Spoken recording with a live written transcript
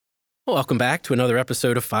Welcome back to another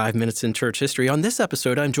episode of 5 Minutes in Church History. On this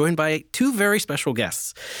episode, I'm joined by two very special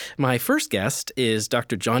guests. My first guest is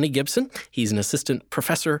Dr. Johnny Gibson. He's an assistant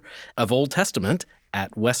professor of Old Testament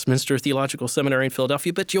at Westminster Theological Seminary in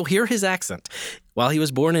Philadelphia, but you'll hear his accent. While he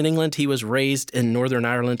was born in England, he was raised in Northern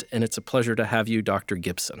Ireland, and it's a pleasure to have you, Dr.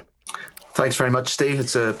 Gibson. Thanks very much, Steve.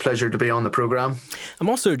 It's a pleasure to be on the program. I'm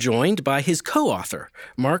also joined by his co-author,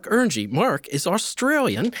 Mark Ernjee. Mark is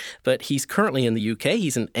Australian, but he's currently in the UK.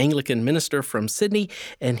 He's an Anglican minister from Sydney,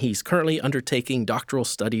 and he's currently undertaking doctoral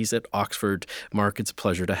studies at Oxford. Mark, it's a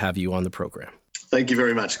pleasure to have you on the program. Thank you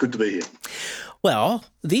very much. Good to be here. Well,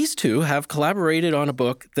 these two have collaborated on a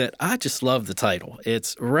book that I just love the title.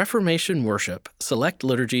 It's Reformation Worship, Select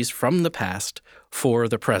Liturgies from the Past for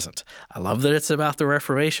the Present. I love that it's about the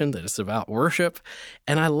Reformation, that it's about worship,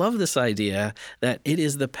 and I love this idea that it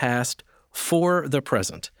is the past for the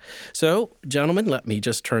present. So, gentlemen, let me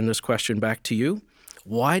just turn this question back to you.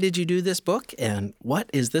 Why did you do this book, and what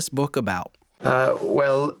is this book about?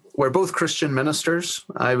 Well, we're both Christian ministers.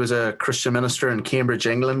 I was a Christian minister in Cambridge,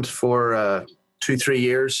 England for 2-3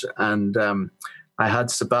 years, and I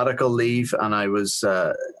had sabbatical leave, and I was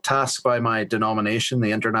tasked by my denomination,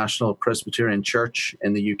 the International Presbyterian Church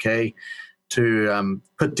in the UK, to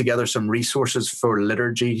put together some resources for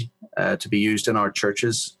liturgy to be used in our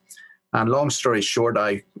churches. And long story short,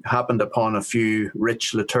 I happened upon a few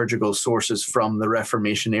rich liturgical sources from the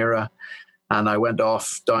Reformation era, and I went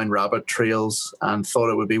off down rabbit trails and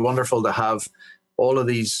thought it would be wonderful to have all of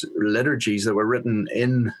these liturgies that were written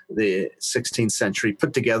in the 16th century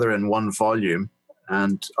put together in one volume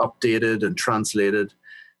and updated and translated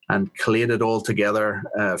and collated all together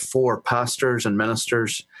for pastors and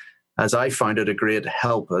ministers, as I found it a great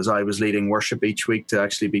help as I was leading worship each week to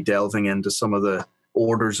actually be delving into some of the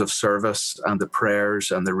orders of service and the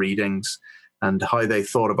prayers and the readings and how they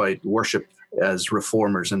thought about worship as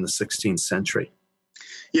reformers in the 16th century.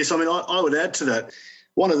 Yes, I mean, I would add to that.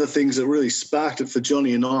 One of the things that really sparked it for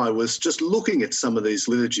Johnny and I was just looking at some of these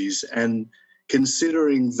liturgies and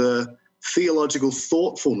considering the theological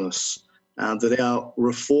thoughtfulness that our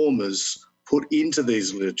reformers put into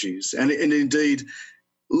these liturgies. And indeed,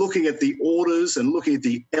 looking at the orders and looking at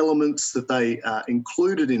the elements that they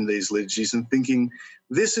included in these liturgies and thinking,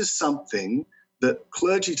 this is something that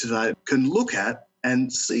clergy today can look at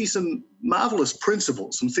and see some marvelous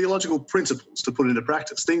principles, some theological principles to put into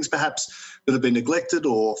practice, things perhaps that have been neglected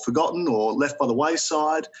or forgotten or left by the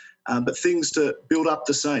wayside, but things to build up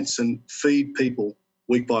the saints and feed people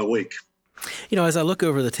week by week. You know, as I look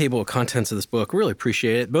over the table of contents of this book, really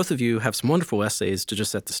appreciate it. Both of you have some wonderful essays to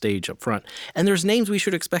just set the stage up front. And there's names we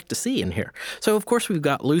should expect to see in here. So, of course, we've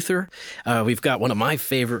got Luther. We've got one of my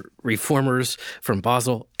favorite reformers from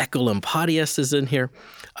Basel, Ecolampadius is in here.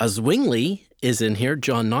 Zwingli is in here.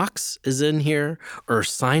 John Knox is in here.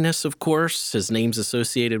 Ursinus, of course, his name's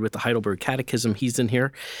associated with the Heidelberg Catechism. He's in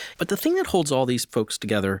here. But the thing that holds all these folks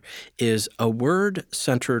together is a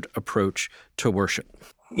word-centered approach to worship.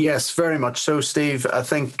 Yes, very much so, Steve. I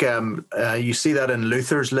think you see that in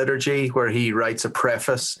Luther's liturgy where he writes a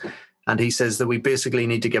preface and he says that we basically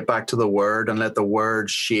need to get back to the Word and let the Word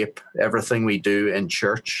shape everything we do in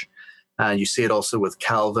church. And you see it also with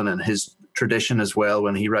Calvin and his tradition as well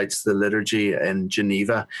when he writes the liturgy in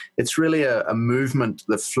Geneva. It's really a movement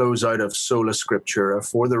that flows out of sola scriptura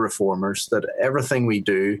for the reformers, that everything we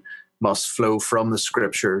do must flow from the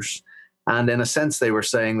scriptures. And in a sense, they were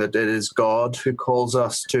saying that it is God who calls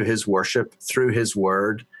us to his worship through his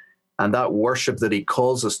word. And that worship that he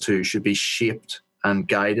calls us to should be shaped and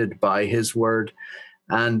guided by his word.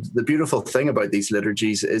 And the beautiful thing about these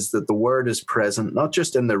liturgies is that the word is present, not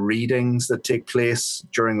just in the readings that take place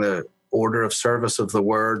during the order of service of the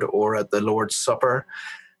word or at the Lord's Supper,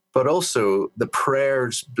 but also the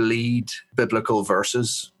prayers bleed biblical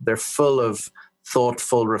verses. They're full of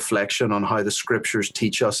thoughtful reflection on how the scriptures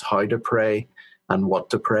teach us how to pray and what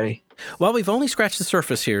to pray. Well, we've only scratched the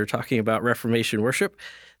surface here talking about Reformation worship.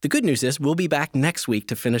 The good news is we'll be back next week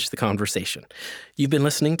to finish the conversation. You've been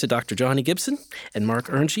listening to Dr. Johnny Gibson and Mark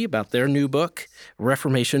Ernjee about their new book,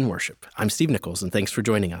 Reformation Worship. I'm Steve Nichols, and thanks for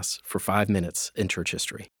joining us for 5 Minutes in Church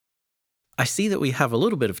History. I see that we have a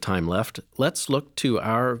little bit of time left. Let's look to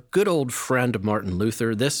our good old friend Martin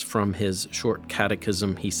Luther. This from his short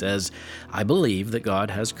catechism. He says, "I believe that God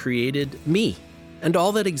has created me and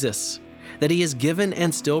all that exists, that he has given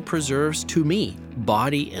and still preserves to me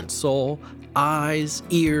body and soul, eyes,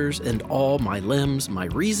 ears, and all my limbs, my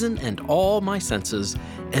reason and all my senses,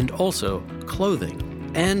 and also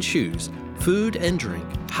clothing and shoes, food and drink,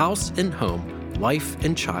 house and home, wife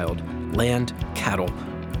and child, land, cattle,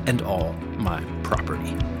 and all my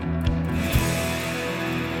property."